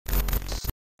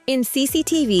In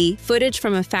CCTV footage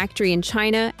from a factory in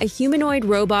China, a humanoid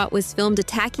robot was filmed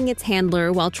attacking its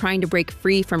handler while trying to break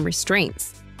free from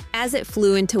restraints. As it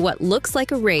flew into what looks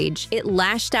like a rage, it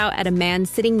lashed out at a man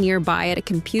sitting nearby at a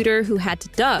computer who had to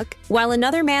duck, while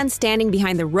another man standing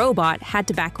behind the robot had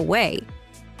to back away.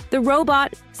 The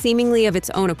robot, seemingly of its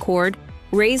own accord,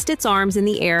 raised its arms in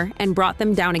the air and brought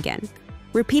them down again,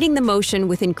 repeating the motion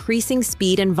with increasing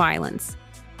speed and violence.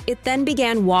 It then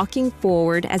began walking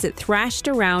forward as it thrashed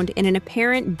around in an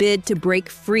apparent bid to break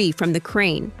free from the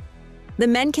crane. The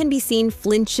men can be seen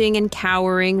flinching and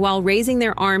cowering while raising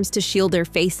their arms to shield their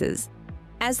faces.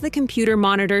 As the computer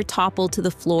monitor toppled to the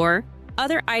floor,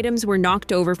 other items were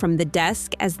knocked over from the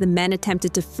desk as the men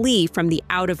attempted to flee from the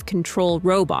out-of-control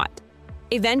robot.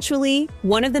 Eventually,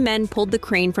 one of the men pulled the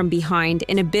crane from behind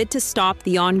in a bid to stop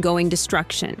the ongoing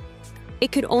destruction.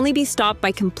 It could only be stopped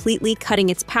by completely cutting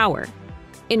its power.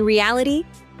 In reality,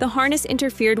 the harness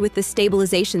interfered with the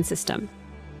stabilization system.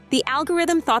 The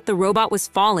algorithm thought the robot was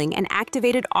falling and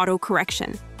activated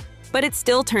auto-correction, but it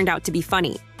still turned out to be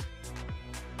funny.